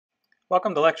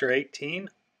Welcome to Lecture 18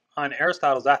 on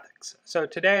Aristotle's Ethics. So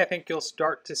today I think you'll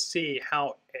start to see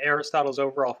how Aristotle's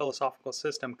overall philosophical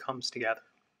system comes together.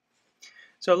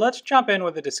 So let's jump in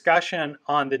with a discussion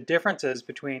on the differences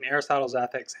between Aristotle's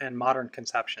ethics and modern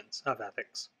conceptions of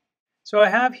ethics. So I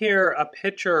have here a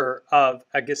picture of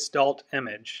a gestalt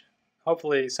image.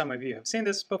 Hopefully some of you have seen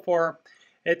this before.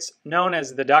 It's known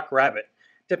as the duck rabbit.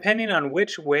 Depending on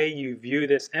which way you view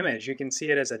this image, you can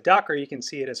see it as a duck or you can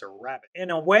see it as a rabbit.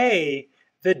 In a way,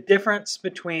 the difference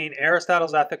between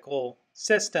Aristotle's ethical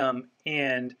system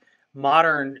and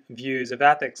modern views of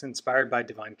ethics inspired by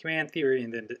divine command theory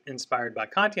and then inspired by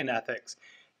Kantian ethics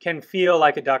can feel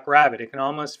like a duck rabbit. It can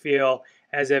almost feel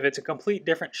as if it's a complete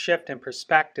different shift in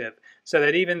perspective, so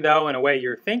that even though in a way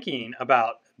you're thinking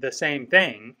about the same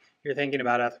thing, you're thinking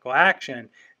about ethical action,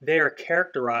 they are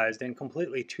characterized in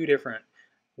completely two different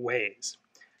ways.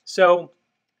 So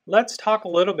let's talk a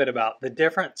little bit about the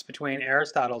difference between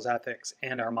Aristotle's ethics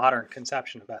and our modern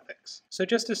conception of ethics. So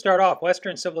just to start off,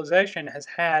 Western civilization has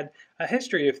had a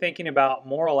history of thinking about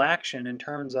moral action in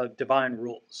terms of divine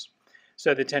rules.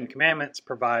 So the Ten Commandments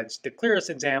provides the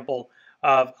clearest example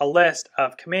of a list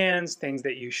of commands, things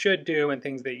that you should do and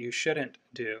things that you shouldn't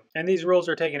do. And these rules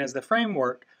are taken as the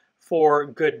framework for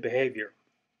good behavior.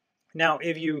 Now,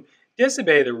 if you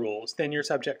disobey the rules, then you're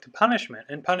subject to punishment,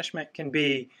 and punishment can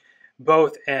be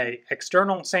both an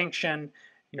external sanction,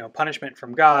 punishment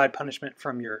from God, punishment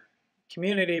from your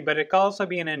community, but it can also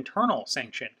be an internal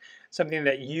sanction, something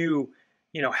that you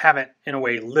haven't in a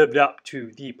way lived up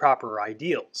to the proper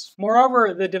ideals.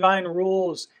 Moreover, the divine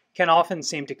rules can often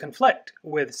seem to conflict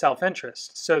with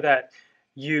self-interest, so that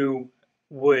you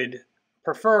would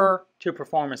prefer to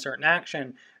perform a certain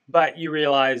action, but you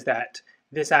realize that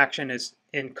this action is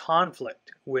in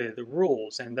conflict with the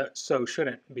rules and so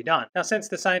shouldn't be done. Now, since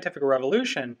the scientific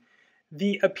revolution,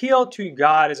 the appeal to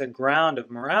God as a ground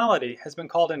of morality has been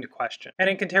called into question. And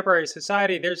in contemporary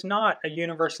society, there's not a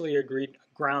universally agreed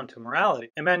ground to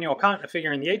morality. Immanuel Kant, a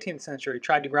figure in the 18th century,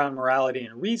 tried to ground morality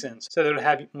in reasons so that it would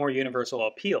have more universal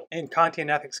appeal. And Kantian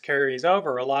ethics carries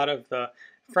over a lot of the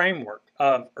framework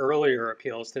of earlier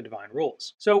appeals to divine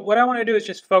rules. So what I want to do is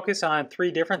just focus on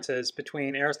three differences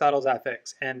between Aristotle's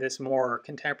ethics and this more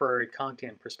contemporary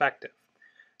Kantian perspective.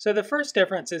 So the first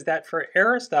difference is that for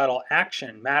Aristotle,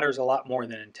 action matters a lot more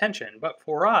than intention, but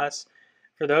for us,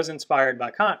 for those inspired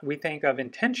by Kant, we think of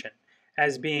intention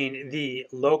as being the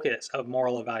locus of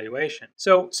moral evaluation.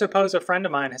 So suppose a friend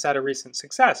of mine has had a recent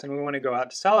success and we want to go out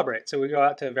to celebrate. So we go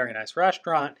out to a very nice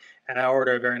restaurant and I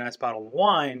order a very nice bottle of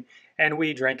wine and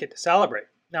we drink it to celebrate.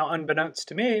 Now, unbeknownst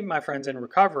to me, my friend's in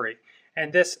recovery,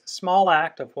 and this small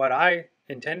act of what I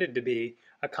intended to be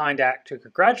a kind act to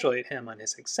congratulate him on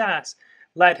his success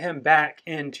led him back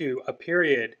into a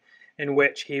period in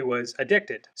which he was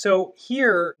addicted. So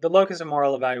here, the locus of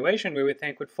moral evaluation we would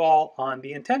think would fall on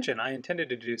the intention. I intended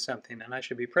to do something and I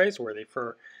should be praiseworthy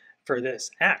for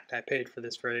this act. I paid for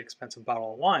this very expensive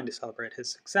bottle of wine to celebrate his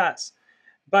success.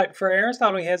 But for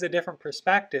Aristotle, he has a different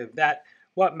perspective that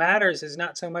what matters is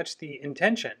not so much the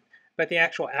intention, but the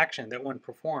actual action that one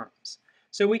performs.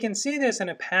 So we can see this in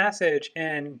a passage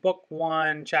in Book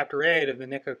 1, Chapter 8 of the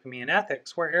Nicomachean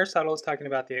Ethics, where Aristotle is talking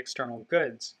about the external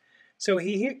goods. So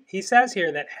he says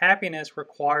here that happiness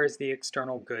requires the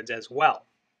external goods as well.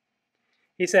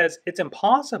 He says it's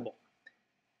impossible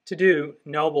to do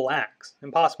noble acts,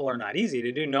 impossible or not easy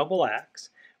to do noble acts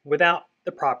without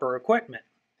the proper equipment.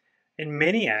 In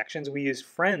many actions, we use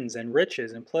friends and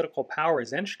riches and political power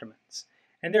as instruments.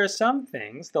 And there are some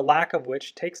things, the lack of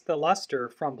which takes the luster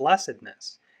from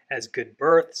blessedness, as good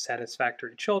birth,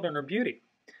 satisfactory children, or beauty.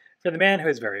 For the man who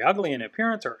is very ugly in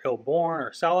appearance, or ill-born,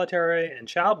 or solitary, and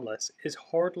childless, is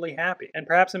hardly happy. And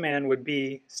perhaps a man would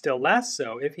be still less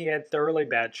so if he had thoroughly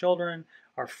bad children,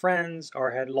 or friends,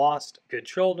 or had lost good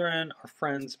children, or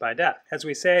friends by death. As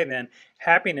we say then,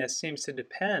 happiness seems to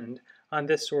depend on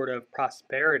this sort of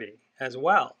prosperity as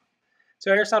well.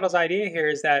 So Aristotle's idea here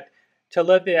is that to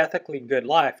live the ethically good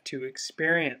life, to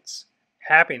experience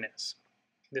happiness,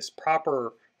 this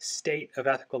proper state of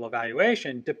ethical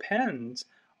evaluation depends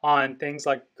on things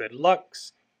like good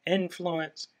looks,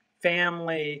 influence,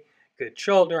 family, good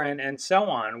children, and so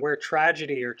on, where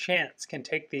tragedy or chance can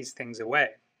take these things away.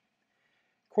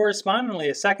 Correspondingly,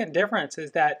 a second difference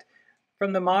is that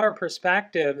from the modern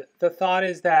perspective, the thought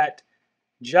is that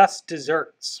just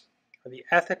deserts, or the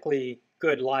ethically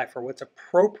good life, or what's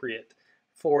appropriate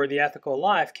for the ethical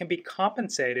life, can be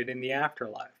compensated in the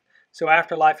afterlife. So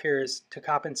afterlife here is to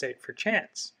compensate for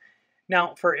chance.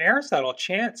 Now, for Aristotle,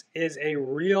 chance is a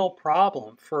real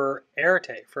problem for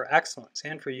arete, for excellence,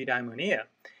 and for eudaimonia.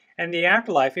 And the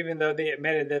afterlife, even though they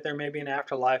admitted that there may be an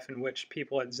afterlife in which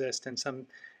people exist in some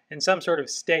in some sort of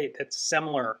state that's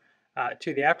similar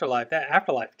to the afterlife, that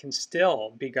afterlife can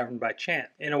still be governed by chance.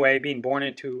 In a way, being born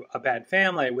into a bad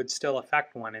family would still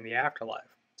affect one in the afterlife.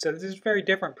 So this is a very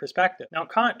different perspective. Now,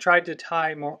 Kant tried to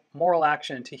tie moral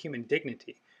action to human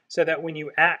dignity, so that when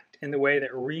you act in the way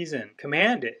that reason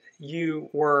commanded, you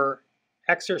were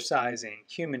exercising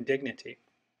human dignity.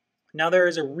 Now, there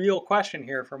is a real question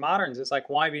here for moderns. It's like,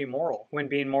 why be moral when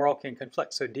being moral can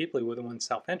conflict so deeply with one's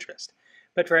self-interest?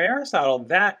 But for Aristotle,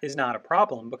 that is not a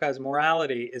problem, because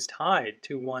morality is tied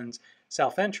to one's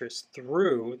self-interest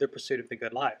through the pursuit of the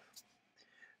good life.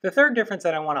 The third difference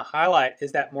that I want to highlight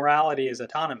is that morality is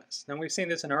autonomous. Now, we've seen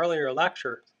this in earlier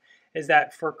lectures, is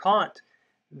that for Kant,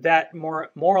 that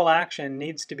moral action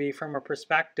needs to be from a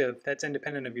perspective that's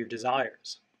independent of your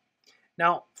desires.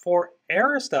 Now, for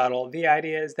Aristotle, the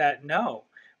idea is that no,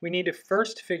 we need to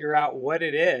first figure out what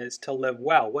it is to live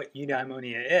well, what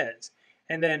eudaimonia is.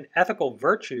 And then ethical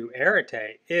virtue,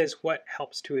 arete, is what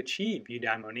helps to achieve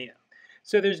eudaimonia.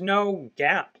 So there's no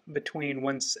gap between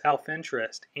one's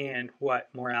self-interest and what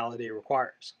morality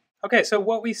requires. Okay, so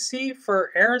what we see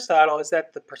for Aristotle is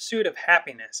that the pursuit of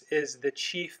happiness is the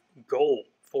chief goal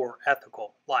for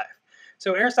ethical life.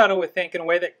 So Aristotle would think in a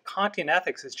way that Kantian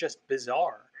ethics is just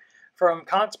bizarre. From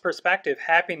Kant's perspective,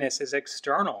 happiness is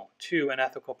external to an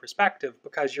ethical perspective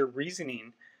because you're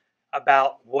reasoning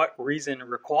about what reason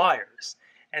requires.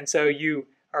 And so you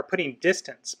are putting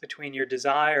distance between your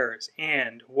desires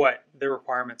and what the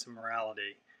requirements of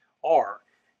morality are.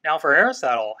 Now, for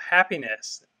Aristotle,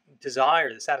 happiness,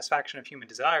 desire, the satisfaction of human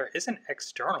desire, isn't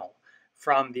external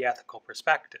from the ethical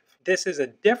perspective. This is a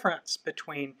difference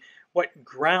between what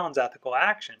grounds ethical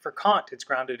action. For Kant, it's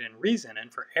grounded in reason,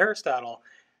 and for Aristotle,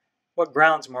 what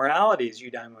grounds morality is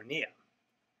eudaimonia.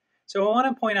 So I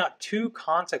want to point out two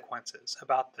consequences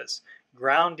about this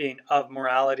grounding of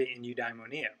morality in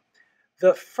eudaimonia.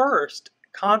 The first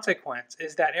consequence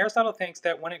is that Aristotle thinks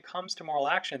that when it comes to moral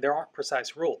action, there aren't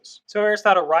precise rules. So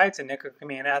Aristotle writes in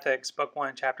Nicomachean Ethics, Book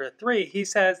 1, Chapter 3, he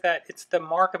says that it's the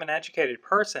mark of an educated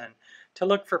person to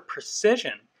look for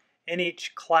precision in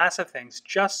each class of things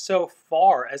just so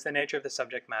far as the nature of the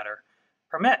subject matter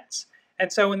permits.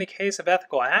 And so in the case of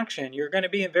ethical action, you're going to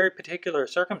be in very particular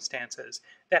circumstances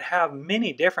that have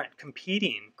many different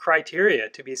competing criteria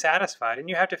to be satisfied. And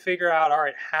you have to figure out, all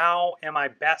right, how am I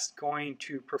best going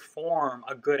to perform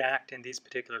a good act in these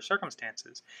particular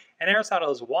circumstances? And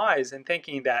Aristotle is wise in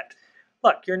thinking that,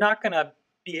 look, you're not going to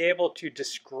be able to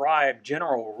describe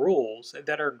general rules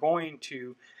that are going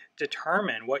to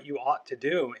determine what you ought to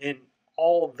do in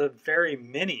all the very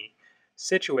many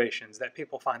situations that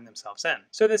people find themselves in.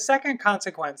 So the second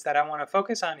consequence that I want to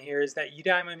focus on here is that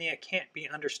eudaimonia can't be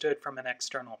understood from an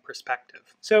external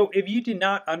perspective. So if you do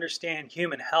not understand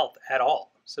human health at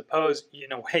all, suppose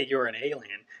in a way you're an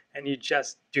alien and you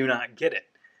just do not get it,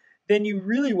 then you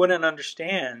really wouldn't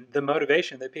understand the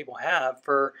motivation that people have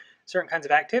for certain kinds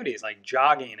of activities like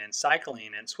jogging and cycling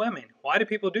and swimming. Why do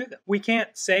people do them? We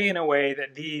can't say in a way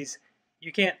that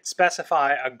you can't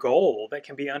specify a goal that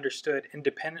can be understood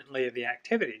independently of the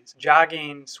activities.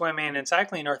 Jogging, swimming, and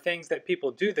cycling are things that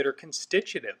people do that are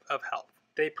constitutive of health.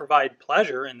 They provide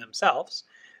pleasure in themselves,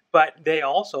 but they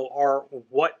also are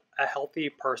what a healthy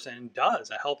person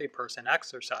does, a healthy person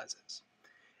exercises.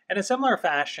 In a similar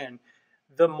fashion,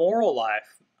 the moral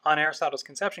life, on Aristotle's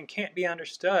conception, can't be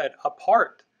understood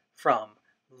apart from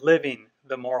living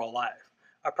the moral life.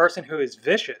 A person who is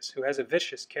vicious, who has a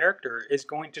vicious character, is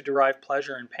going to derive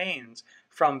pleasure and pains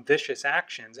from vicious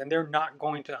actions, and they're not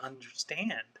going to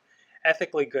understand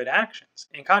ethically good actions.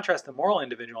 In contrast, the moral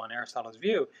individual, in Aristotle's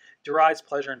view, derives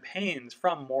pleasure and pains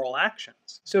from moral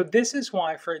actions. So this is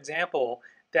why, for example,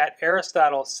 that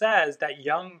Aristotle says that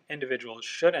young individuals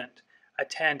shouldn't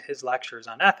attend his lectures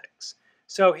on ethics.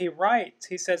 So he writes,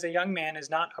 he says, a young man is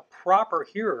not a proper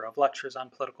hearer of lectures on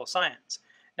political science.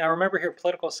 Now remember here,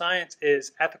 political science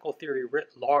is ethical theory writ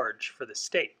large for the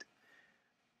state.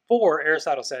 For,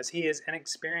 Aristotle says, he is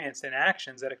inexperienced in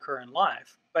actions that occur in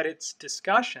life, but its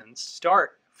discussions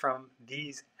start from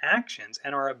these actions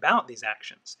and are about these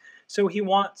actions. So he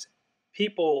wants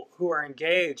people who are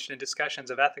engaged in discussions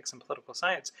of ethics and political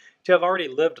science to have already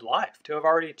lived life, to have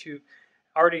already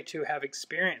to have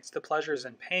experienced the pleasures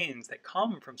and pains that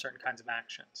come from certain kinds of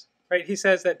actions. Right? He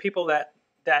says that people that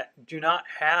do not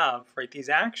have these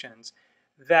actions,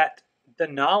 that the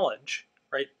knowledge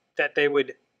that they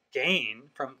would gain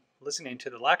from listening to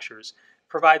the lectures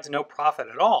provides no profit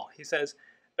at all. He says,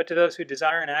 but to those who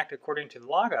desire and act according to the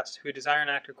logos, who desire and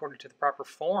act according to the proper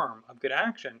form of good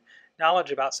action,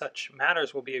 knowledge about such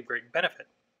matters will be of great benefit.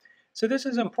 So this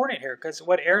is important here because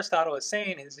what Aristotle is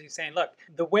saying is he's saying, look,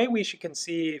 the way we should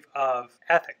conceive of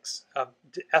ethics, of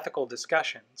ethical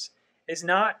discussions, is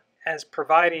not as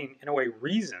providing, in a way,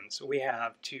 reasons we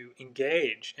have to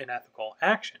engage in ethical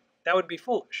action. That would be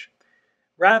foolish.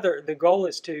 Rather, the goal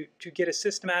is to get a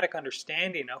systematic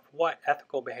understanding of what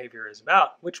ethical behavior is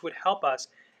about, which would help us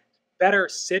better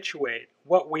situate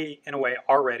what we, in a way,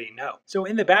 already know. So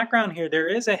in the background here, there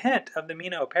is a hint of the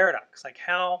Meno paradox, like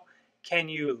how can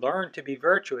you learn to be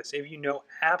virtuous if you know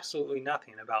absolutely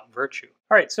nothing about virtue?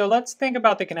 All right, so let's think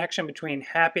about the connection between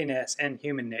happiness and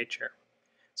human nature.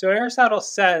 So Aristotle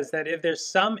says that if there's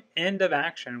some end of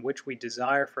action which we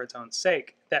desire for its own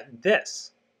sake, that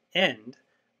this end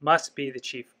must be the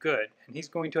chief good. And he's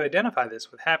going to identify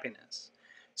this with happiness.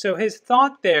 So his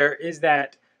thought there is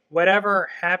that whatever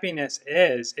happiness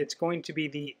is, it's going to be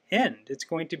the end. It's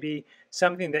going to be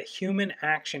something that human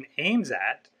action aims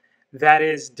at that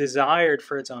is desired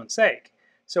for its own sake.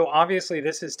 So obviously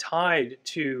this is tied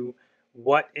to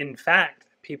what in fact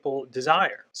people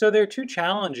desire. So there are two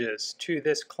challenges to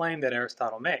this claim that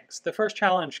Aristotle makes. The first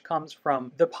challenge comes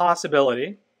from the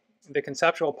possibility, the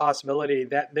conceptual possibility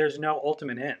that there's no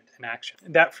ultimate end in action.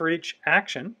 That for each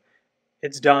action,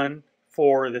 it's done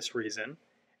for this reason,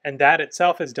 and that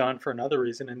itself is done for another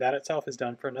reason, and that itself is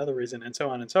done for another reason, and so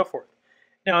on and so forth.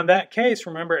 Now in that case,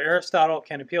 remember, Aristotle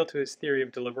can appeal to his theory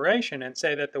of deliberation and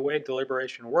say that the way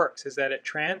deliberation works is that it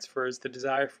transfers the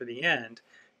desire for the end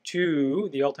to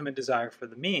the ultimate desire for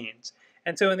the means.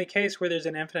 And so in the case where there's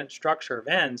an infinite structure of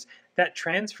ends, that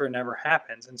transfer never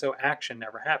happens, and so action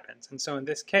never happens. And so in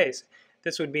this case,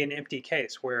 this would be an empty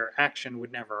case where action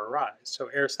would never arise. So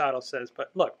Aristotle says,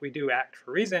 but look, we do act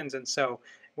for reasons, and so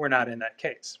we're not in that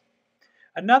case.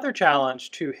 Another challenge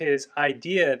to his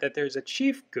idea that there's a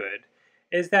chief good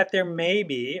is that there may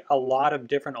be a lot of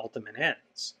different ultimate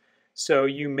ends. So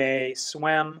you may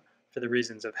swim for the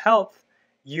reasons of health,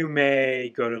 you may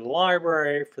go to the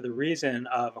library for the reason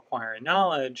of acquiring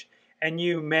knowledge, and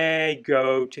you may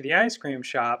go to the ice cream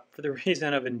shop for the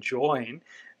reason of enjoying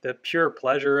the pure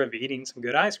pleasure of eating some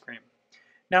good ice cream.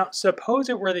 Now, suppose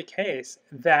it were the case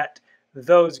that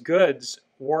those goods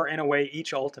were in a way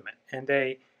each ultimate, and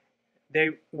they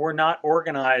were not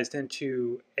organized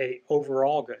into an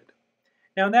overall good.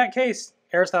 Now, in that case,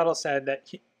 Aristotle said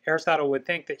that Aristotle would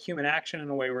think that human action in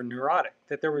a way were neurotic,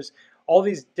 that there was all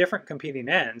these different competing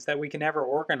ends that we can never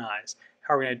organize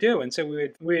how we're going to do. And so we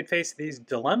would face these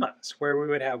dilemmas where we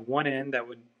would have one end that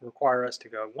would require us to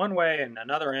go one way and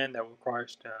another end that would require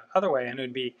us to go the other way, and it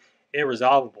would be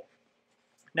irresolvable.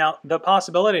 Now, the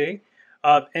possibility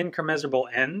of incommensurable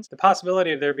ends, the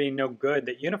possibility of there being no good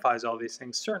that unifies all these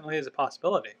things certainly is a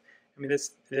possibility. I mean,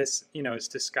 this is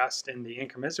discussed in the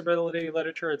incommensurability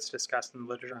literature. It's discussed in the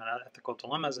literature on ethical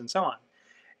dilemmas and so on.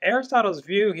 Aristotle's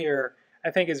view here,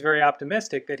 I think, is very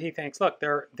optimistic. That he thinks, look,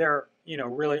 there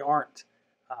really aren't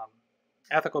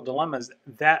ethical dilemmas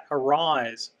that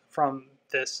arise from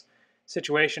this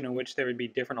situation in which there would be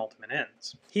different ultimate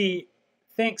ends. He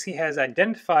thinks he has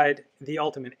identified the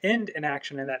ultimate end in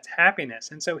action, and that's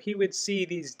happiness. And so he would see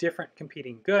these different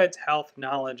competing goods, health,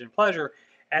 knowledge, and pleasure,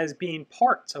 as being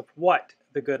parts of what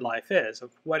the good life is,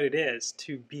 of what it is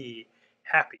to be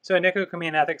happy. So in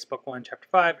Nicomachean Ethics, Book 1, Chapter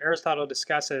 5, Aristotle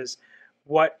discusses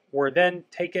what were then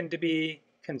taken to be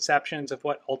conceptions of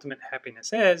what ultimate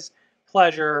happiness is: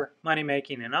 pleasure,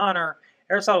 money-making, and honor.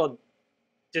 Aristotle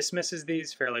dismisses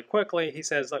these fairly quickly. He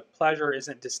says, look, pleasure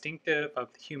isn't distinctive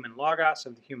of the human logos,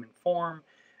 of the human form,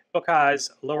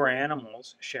 because lower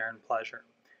animals share in pleasure.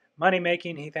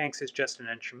 Money-making, he thinks, is just an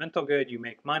instrumental good. You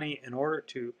make money in order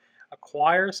to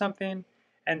acquire something,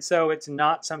 and so it's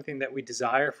not something that we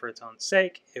desire for its own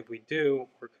sake. If we do,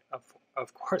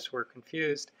 of course, we're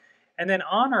confused. And then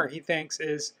honor, he thinks,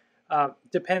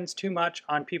 depends too much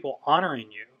on people honoring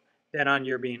you than on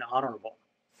your being honorable.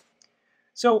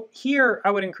 So here, I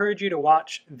would encourage you to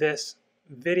watch this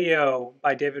video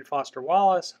by David Foster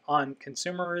Wallace on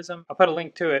consumerism. I'll put a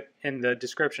link to it in the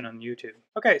description on YouTube.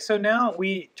 Okay, so now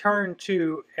we turn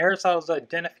to Aristotle's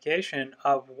identification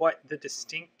of what the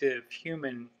distinctive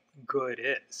human good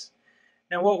is.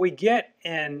 Now what we get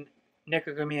in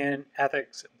Nicomachean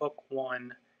Ethics, Book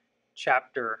 1,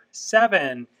 Chapter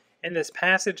 7, in this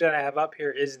passage that I have up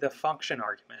here, is the function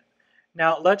argument.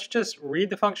 Now let's just read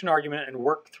the function argument and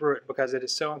work through it because it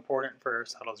is so important for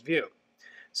Aristotle's view.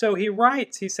 So he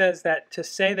says that to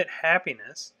say that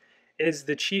happiness is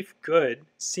the chief good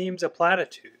seems a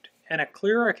platitude, and a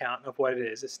clearer account of what it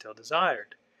is still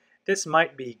desired. This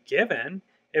might be given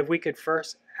if we could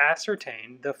first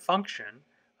ascertain the function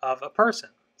of a person.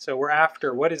 So we're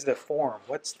after, what is the form?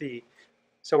 What's the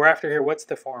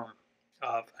form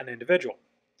of an individual?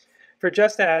 For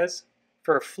just as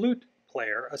for a flute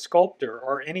player, a sculptor,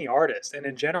 or any artist, and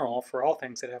in general for all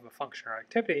things that have a function or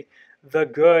activity, the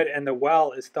good and the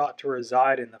well is thought to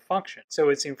reside in the function. So it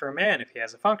would seem for a man if he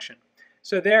has a function.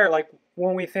 So there, like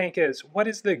when we think is, what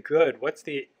is the good? What's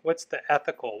the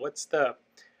ethical?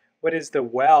 What is the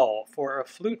well for a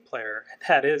flute player? And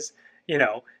that is,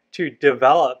 to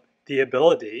develop the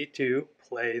ability to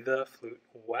play the flute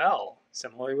well,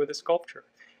 similarly with a sculpture.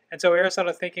 And so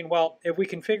Aristotle is thinking, well, if we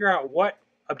can figure out what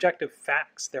objective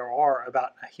facts there are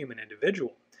about a human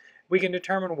individual, we can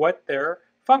determine what their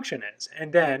function is.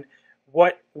 And then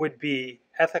what would be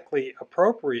ethically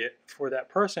appropriate for that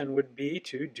person would be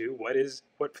to do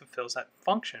what fulfills that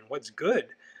function, what's good,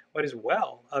 what is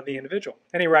well of the individual.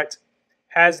 And he writes,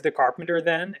 has the carpenter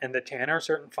then and the tanner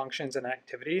certain functions and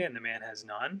activity and the man has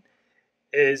none?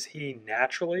 Is he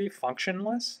naturally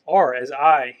functionless? Or as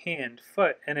eye, hand,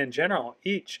 foot, and in general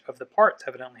each of the parts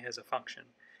evidently has a function?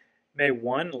 May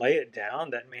one lay it down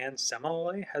that man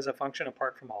similarly has a function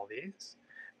apart from all these?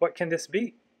 What can this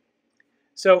be?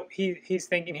 So he's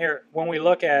thinking here, when we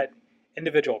look at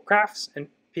individual crafts and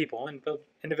people and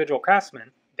individual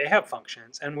craftsmen, they have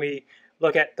functions. And we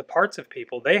look at the parts of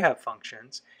people, they have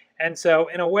functions. And so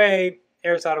in a way,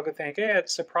 Aristotle could think, hey,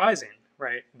 it's surprising,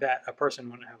 right, that a person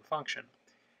wouldn't have a function.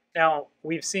 Now,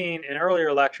 we've seen in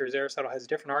earlier lectures, Aristotle has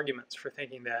different arguments for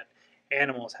thinking that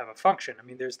animals have a function. I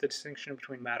mean, there's the distinction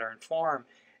between matter and form.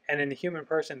 And in the human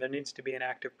person, there needs to be an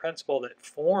active principle that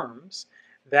forms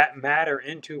that matter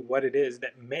into what it is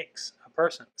that makes a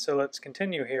person. So let's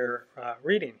continue here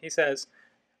reading. He says,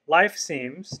 life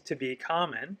seems to be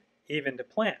common even to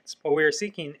plants. What we are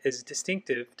seeking is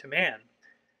distinctive to man.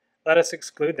 Let us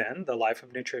exclude then the life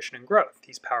of nutrition and growth,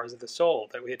 these powers of the soul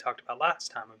that we had talked about last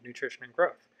time of nutrition and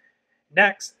growth.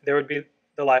 Next, there would be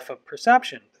the life of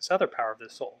perception, this other power of the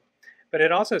soul. But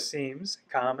it also seems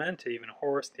common to even a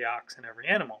horse, the ox, and every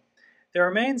animal. There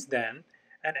remains then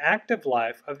an active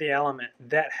life of the element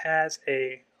that has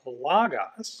a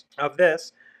logos. Of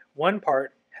this, one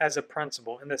part has a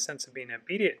principle in the sense of being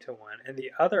obedient to one, and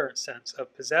the other sense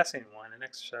of possessing one and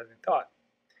exercising thought.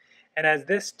 And as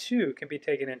this too can be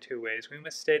taken in two ways, we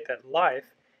must state that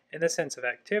life, in the sense of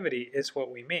activity, is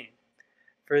what we mean.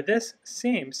 For this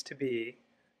seems to be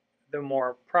the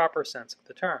more proper sense of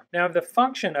the term. Now, if the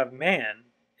function of man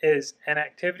is an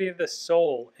activity of the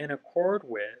soul in accord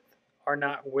with, or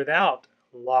not without,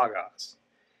 logos,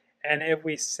 and if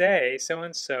we say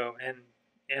so-and-so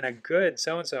and a good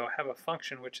so-and-so have a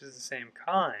function which is the same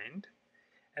kind,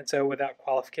 and so without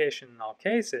qualification in all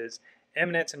cases,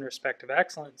 eminence in respect of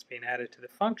excellence being added to the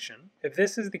function, if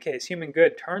this is the case, human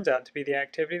good turns out to be the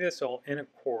activity of the soul in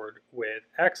accord with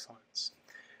excellence.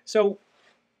 So,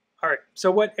 all right, so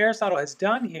what Aristotle has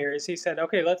done here is he said,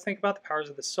 okay, let's think about the powers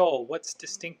of the soul. What's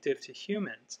distinctive to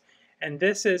humans? And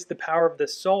this is the power of the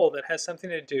soul that has something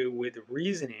to do with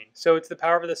reasoning. So it's the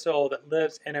power of the soul that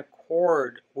lives in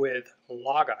accord with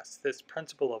logos, this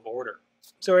principle of order.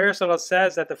 So Aristotle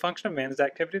says that the function of man is the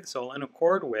activity of the soul in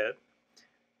accord with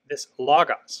this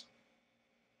logos.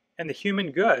 And the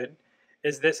human good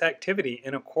is this activity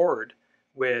in accord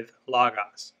with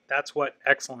logos. That's what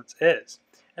excellence is.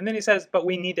 And then he says, but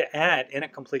we need to add in a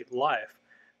complete life.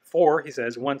 For, he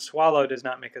says, one swallow does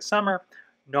not make a summer,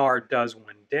 nor does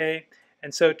one day.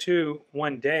 And so too,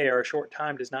 one day or a short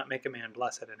time does not make a man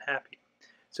blessed and happy.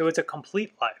 So it's a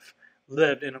complete life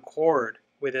lived in accord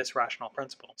with this rational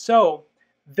principle. So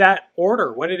that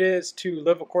order, what it is to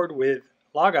live accord with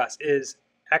logos, is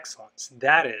excellence.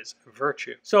 That is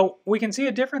virtue. So we can see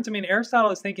a difference. I mean,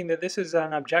 Aristotle is thinking that this is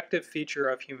an objective feature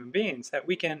of human beings, that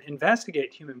we can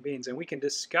investigate human beings and we can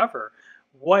discover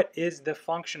what is the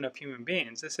function of human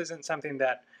beings. This isn't something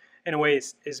that in a way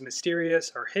is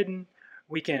mysterious or hidden.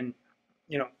 We can,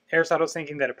 Aristotle's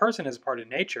thinking that a person is a part of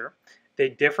nature. They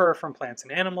differ from plants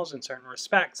and animals in certain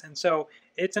respects. And so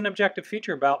it's an objective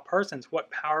feature about persons,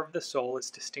 what power of the soul is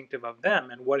distinctive of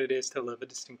them and what it is to live a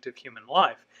distinctive human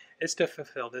life is to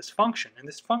fulfill this function. And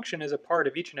this function is a part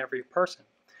of each and every person.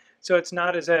 So it's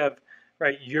not as if,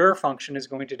 right, your function is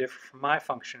going to differ from my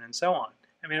function and so on.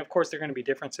 I mean, of course, there are going to be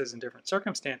differences in different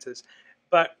circumstances,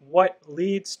 but what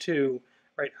leads to,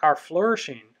 right, our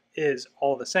flourishing is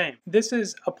all the same. This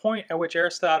is a point at which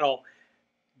Aristotle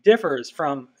differs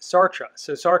from Sartre.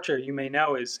 So Sartre, you may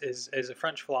know, is a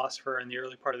French philosopher in the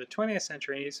early part of the 20th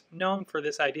century. He's known for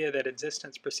this idea that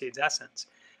existence precedes essence.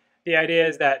 The idea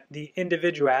is that the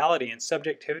individuality and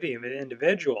subjectivity of an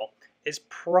individual is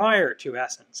prior to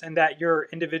essence, and that your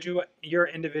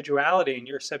individuality and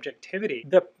your subjectivity,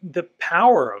 the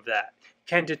power of that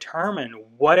can determine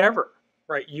whatever,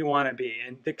 right, you want to be,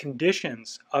 and the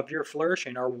conditions of your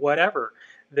flourishing are whatever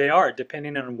they are,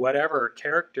 depending on whatever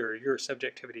character your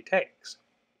subjectivity takes.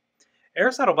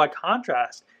 Aristotle, by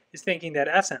contrast, is thinking that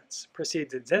essence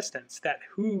precedes existence, that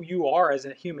who you are as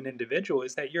a human individual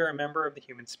is that you're a member of the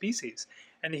human species,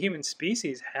 and the human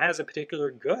species has a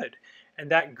particular good,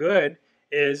 and that good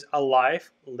is a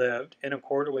life lived in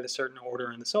accord with a certain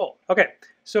order in the soul. Okay,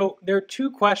 so there are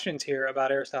two questions here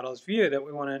about Aristotle's view that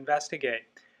we want to investigate.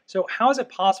 So how is it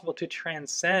possible to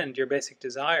transcend your basic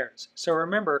desires? So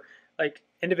remember, like,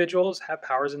 individuals have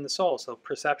powers in the soul, so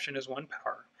perception is one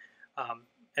power.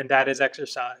 And that is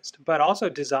exercised. But also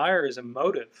desire is a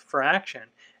motive for action.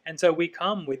 And so we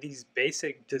come with these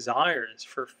basic desires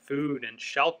for food and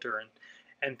shelter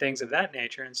and things of that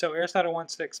nature. And so Aristotle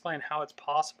wants to explain how it's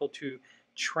possible to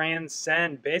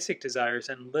transcend basic desires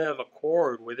and live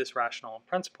accord with this rational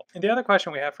principle. And the other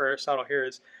question we have for Aristotle here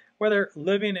is whether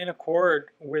living in accord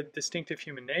with distinctive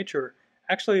human nature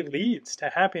actually leads to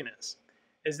happiness.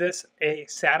 Is this a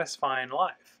satisfying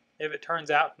life? If it turns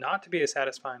out not to be a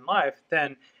satisfying life,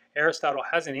 then Aristotle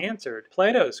hasn't answered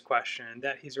Plato's question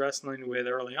that he's wrestling with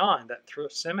early on, that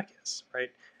Thrasymachus, right,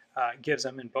 gives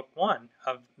him in Book 1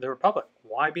 of the Republic.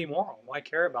 Why be moral? Why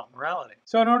care about morality?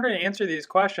 So in order to answer these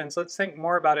questions, let's think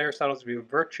more about Aristotle's view of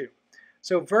virtue.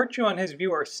 So virtue, on his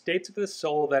view, are states of the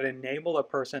soul that enable a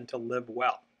person to live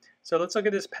well. So let's look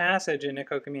at this passage in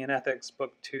Nicomachean Ethics,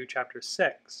 Book 2, Chapter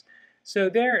 6. So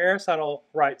there Aristotle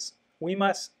writes, we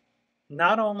must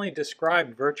not only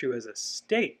describe virtue as a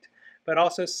state, but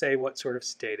also say what sort of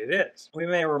state it is. We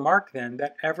may remark then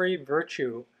that every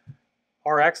virtue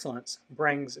or excellence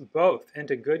brings both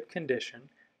into good condition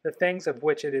the things of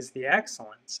which it is the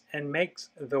excellence and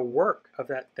makes the work of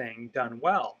that thing done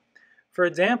well. For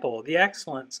example, the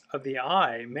excellence of the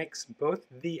eye makes both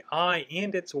the eye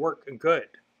and its work good,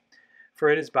 for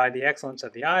it is by the excellence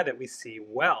of the eye that we see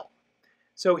well.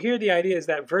 So here the idea is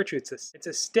that virtue, it's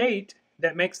a state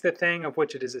that makes the thing of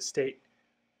which it is a state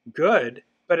good,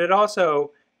 but it also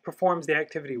performs the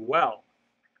activity well.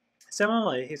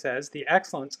 Similarly, he says, the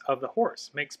excellence of the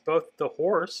horse makes both the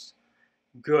horse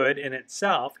good in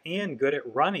itself and good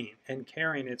at running and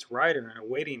carrying its rider and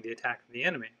awaiting the attack of the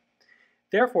enemy.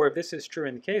 Therefore, if this is true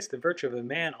in the case, the virtue of a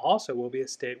man also will be a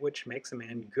state which makes a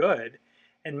man good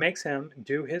and makes him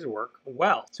do his work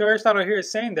well. So Aristotle here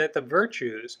is saying that the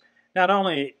virtues not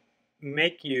only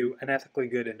make you an ethically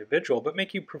good individual, but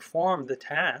make you perform the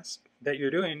task that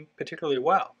you're doing particularly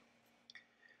well.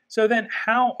 So then,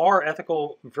 how are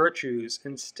ethical virtues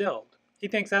instilled? He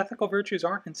thinks ethical virtues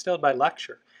aren't instilled by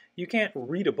lecture. You can't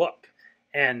read a book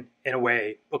and, in a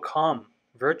way, become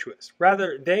virtuous.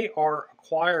 Rather, they are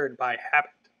acquired by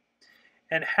habit.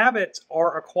 And habits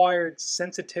are acquired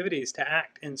sensitivities to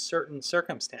act in certain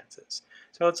circumstances.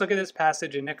 So let's look at this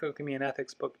passage in Nicomachean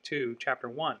Ethics, Book 2, Chapter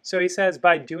 1. So he says,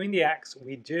 by doing the acts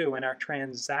we do in our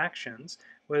transactions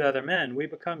with other men, we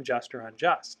become just or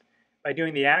unjust. By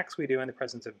doing the acts we do in the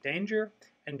presence of danger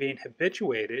and being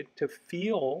habituated to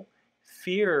feel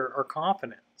fear or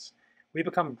confidence, we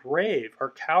become brave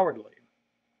or cowardly.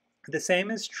 The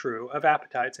same is true of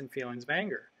appetites and feelings of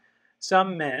anger.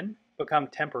 Some men become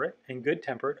temperate and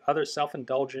good-tempered, others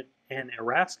self-indulgent and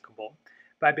irascible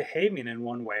by behaving in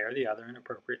one way or the other in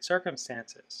appropriate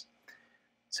circumstances.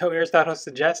 So Aristotle is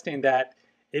suggesting that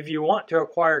if you want to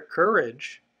acquire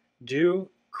courage, do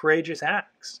courageous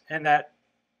acts, and that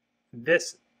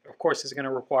this, of course, is going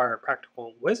to require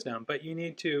practical wisdom, but you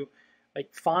need to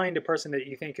find a person that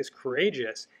you think is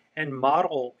courageous and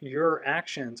model your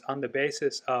actions on the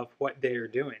basis of what they are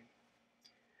doing.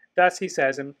 Thus, he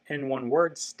says, in one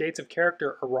word, states of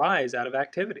character arise out of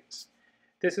activities.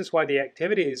 This is why the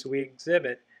activities we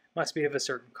exhibit must be of a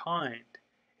certain kind.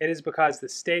 It is because the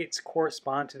states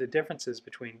correspond to the differences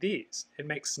between these. It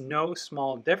makes no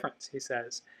small difference, he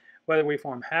says, whether we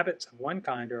form habits of one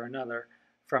kind or another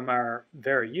from our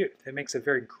very youth. It makes a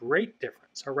very great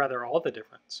difference, or rather all the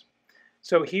difference.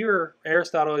 So here,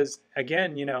 Aristotle is,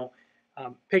 again,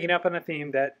 picking up on a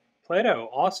theme that Plato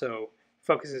also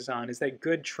focuses on, is that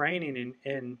good training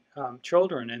in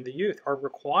children and the youth are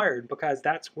required, because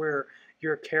that's where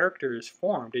your character is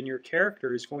formed, and your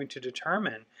character is going to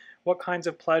determine what kinds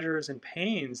of pleasures and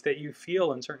pains that you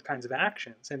feel in certain kinds of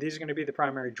actions. And these are going to be the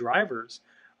primary drivers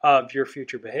of your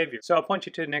future behavior. So I'll point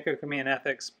you to Nicomachean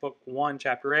Ethics, Book 1,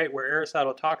 Chapter 8, where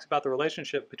Aristotle talks about the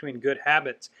relationship between good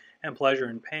habits and pleasure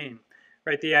and pain.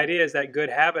 Right? The idea is that good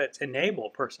habits enable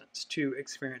persons to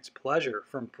experience pleasure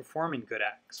from performing good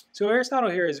acts. So Aristotle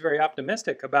here is very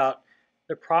optimistic about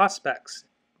the prospects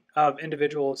of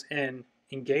individuals in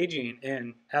engaging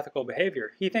in ethical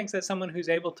behavior. He thinks that someone who's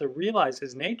able to realize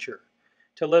his nature,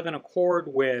 to live in accord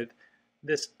with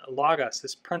this logos,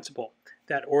 this principle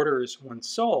that orders one's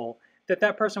soul,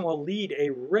 that person will lead a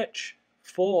rich,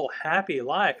 full, happy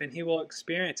life, and he will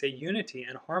experience a unity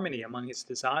and harmony among his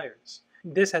desires.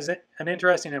 This has an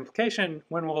interesting implication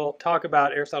when we'll talk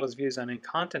about Aristotle's views on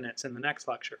incontinence in the next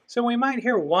lecture. So we might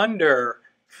here wonder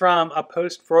from a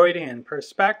post-Freudian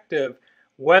perspective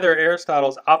whether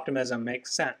Aristotle's optimism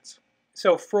makes sense.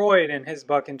 So Freud, in his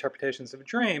book Interpretations of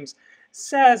Dreams,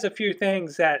 says a few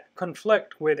things that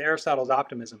conflict with Aristotle's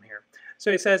optimism here.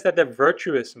 So he says that the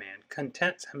virtuous man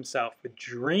contents himself with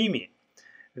dreaming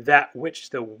that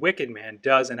which the wicked man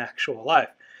does in actual life.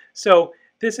 So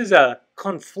this is a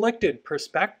conflicted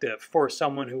perspective for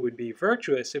someone who would be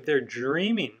virtuous if they're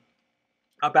dreaming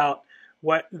about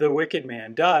what the wicked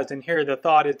man does. And here the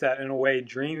thought is that in a way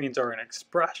dreamings are an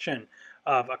expression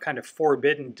of a kind of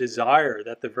forbidden desire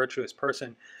that the virtuous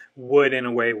person would in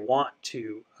a way want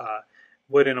to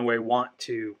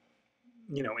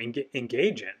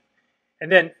engage in.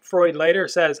 And then Freud later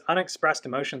says unexpressed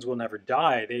emotions will never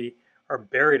die. They are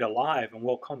buried alive and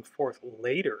will come forth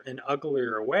later in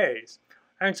uglier ways.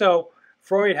 And so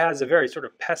Freud has a very sort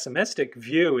of pessimistic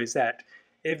view, is that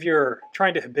if you're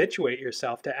trying to habituate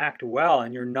yourself to act well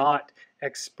and you're not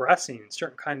expressing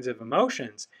certain kinds of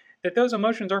emotions, that those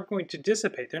emotions aren't going to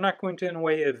dissipate. They're not going to, in a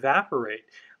way, evaporate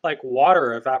like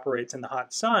water evaporates in the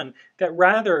hot sun, that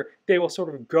rather they will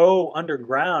sort of go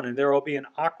underground and there will be an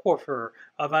aquifer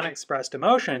of unexpressed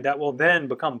emotion that will then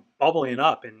become bubbling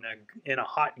up in a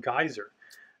hot geyser.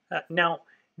 Now,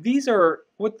 these are,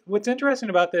 what's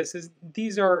interesting about this is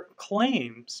these are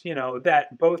claims,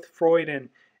 that both Freud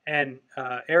and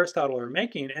Aristotle are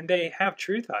making, and they have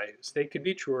truth values. They could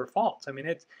be true or false. I mean,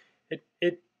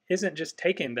 it isn't just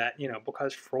taken that,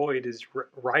 because Freud is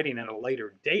writing at a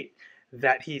later date,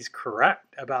 that he's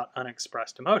correct about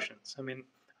unexpressed emotions. I mean,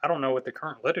 I don't know what the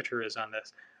current literature is on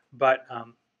this, but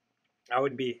I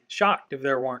would be shocked if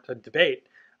there weren't a debate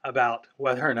about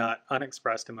whether or not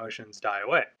unexpressed emotions die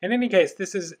away. In any case,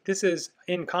 this is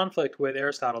in conflict with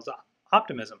Aristotle's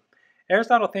optimism.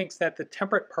 Aristotle thinks that the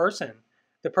temperate person,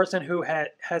 the person who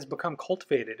has become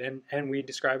cultivated and we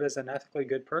describe as an ethically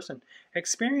good person,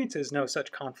 experiences no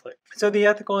such conflict. So the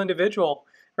ethical individual,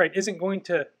 right, isn't going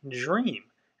to dream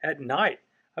at night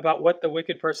about what the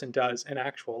wicked person does in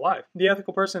actual life. The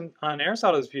ethical person, on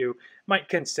Aristotle's view, might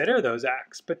consider those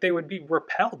acts, but they would be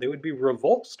repelled, they would be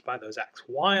revulsed by those acts.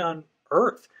 Why on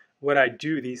earth would I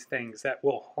do these things that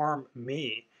will harm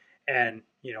me and,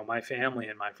 my family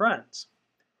and my friends?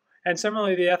 And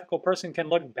similarly, the ethical person can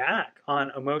look back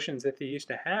on emotions that they used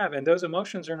to have, and those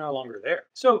emotions are no longer there.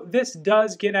 So this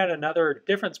does get at another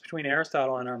difference between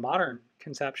Aristotle and our modern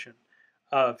conception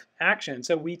of action.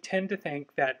 So we tend to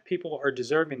think that people are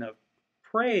deserving of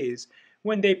praise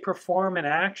when they perform an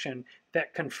action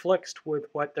that conflicts with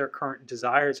what their current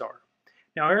desires are.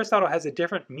 Now, Aristotle has a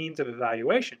different means of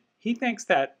evaluation. He thinks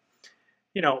that,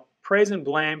 praise and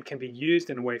blame can be used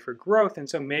in a way for growth, and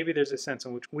so maybe there's a sense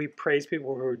in which we praise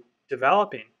people who are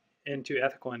developing into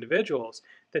ethical individuals,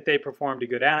 that they performed a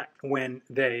good act when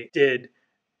they did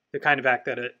the kind of act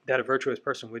that a virtuous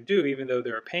person would do, even though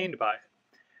they're pained by it.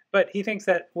 But he thinks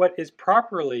that what is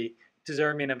properly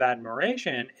deserving of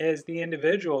admiration is the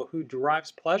individual who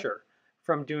derives pleasure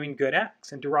from doing good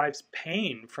acts and derives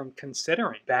pain from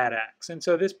considering bad acts. And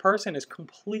so this person is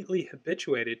completely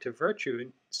habituated to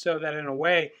virtue, so that in a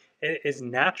way it is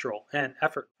natural and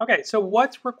effort. Okay, so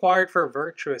what's required for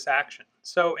virtuous action?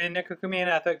 So in Nicomachean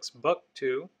Ethics, Book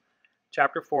 2,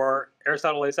 Chapter 4,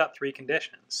 Aristotle lays out 3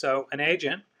 conditions. So an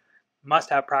agent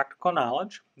must have practical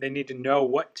knowledge. They need to know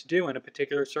what to do in a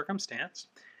particular circumstance.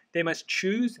 They must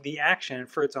choose the action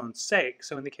for its own sake.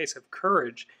 So in the case of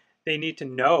courage, they need to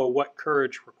know what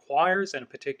courage requires in a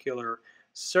particular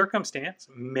circumstance.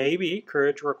 Maybe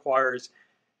courage requires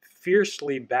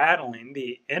fiercely battling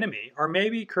the enemy, or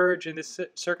maybe courage in this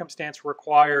circumstance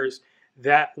requires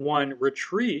that one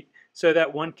retreat so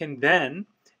that one can then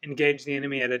engage the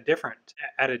enemy at a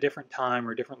different time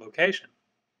or different location.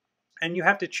 And you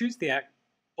have to choose the act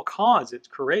because it's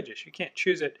courageous. You can't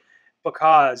choose it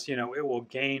because, it will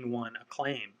gain one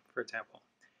acclaim, for example.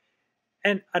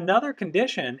 And another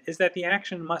condition is that the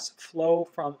action must flow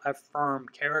from a firm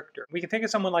character. We can think of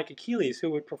someone like Achilles,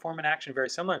 who would perform an action very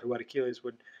similar to what Achilles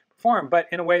would perform, but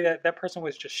in a way that that person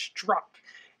was just struck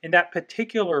in that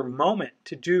particular moment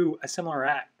to do a similar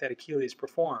act that Achilles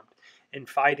performed in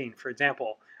fighting, for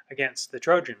example, against the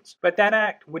Trojans. But that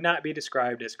act would not be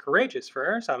described as courageous for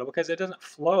Aristotle because it doesn't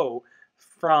flow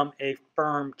from a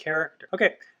firm character.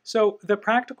 Okay, so the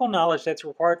practical knowledge that's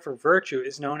required for virtue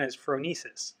is known as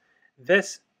phronesis.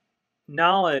 This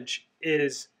knowledge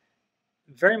is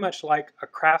very much like a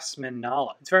craftsman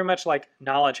knowledge. It's very much like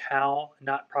knowledge how,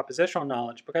 not propositional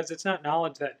knowledge, because it's not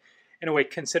knowledge that in a way,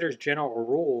 considers general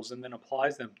rules and then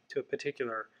applies them to a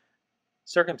particular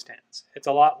circumstance. It's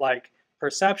a lot like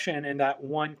perception in that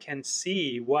one can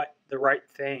see what the right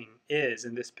thing is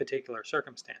in this particular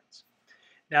circumstance.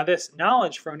 Now, this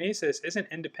knowledge, phronesis, isn't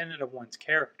independent of one's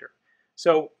character.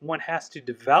 So one has to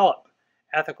develop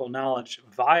ethical knowledge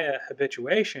via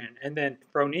habituation, and then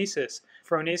phronesis.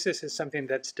 Phronesis is something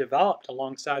that's developed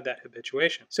alongside that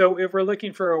habituation. So if we're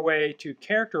looking for a way to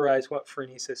characterize what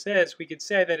phronesis is, we could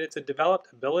say that it's a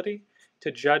developed ability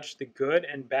to judge the good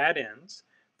and bad ends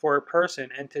for a person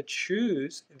and to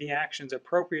choose the actions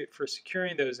appropriate for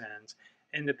securing those ends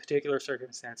in the particular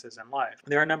circumstances in life.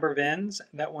 There are a number of ends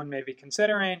that one may be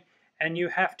considering, and you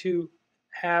have to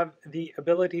have the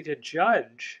ability to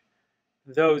judge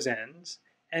those ends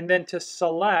and then to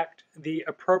select the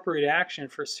appropriate action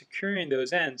for securing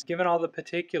those ends given all the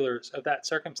particulars of that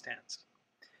circumstance.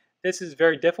 This is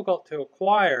very difficult to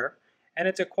acquire, and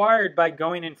it's acquired by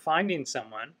going and finding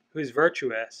someone who's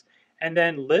virtuous and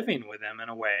then living with them in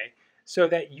a way so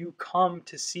that you come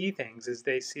to see things as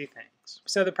they see things.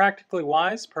 So the practically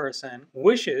wise person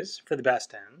wishes for the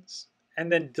best ends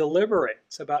and then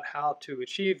deliberates about how to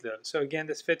achieve those. So again,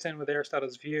 this fits in with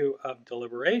Aristotle's view of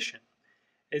deliberation,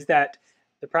 is that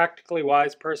the practically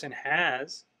wise person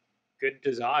has good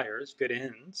desires, good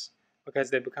ends, because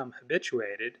they become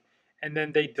habituated, and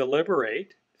then they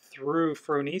deliberate through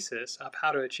phronesis of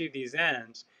how to achieve these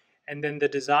ends, and then the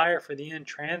desire for the end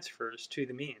transfers to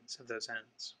the means of those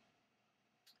ends.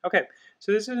 Okay,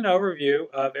 so this is an overview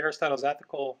of Aristotle's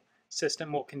ethical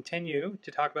system. We'll continue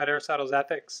to talk about Aristotle's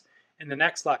ethics in the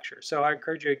next lecture. So I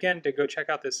encourage you again to go check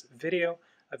out this video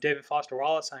of David Foster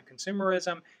Wallace on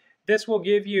consumerism. This will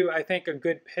give you, I think, a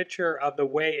good picture of the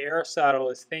way Aristotle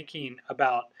is thinking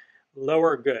about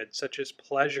lower goods, such as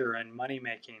pleasure and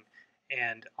money-making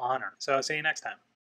and honor. So I'll see you next time.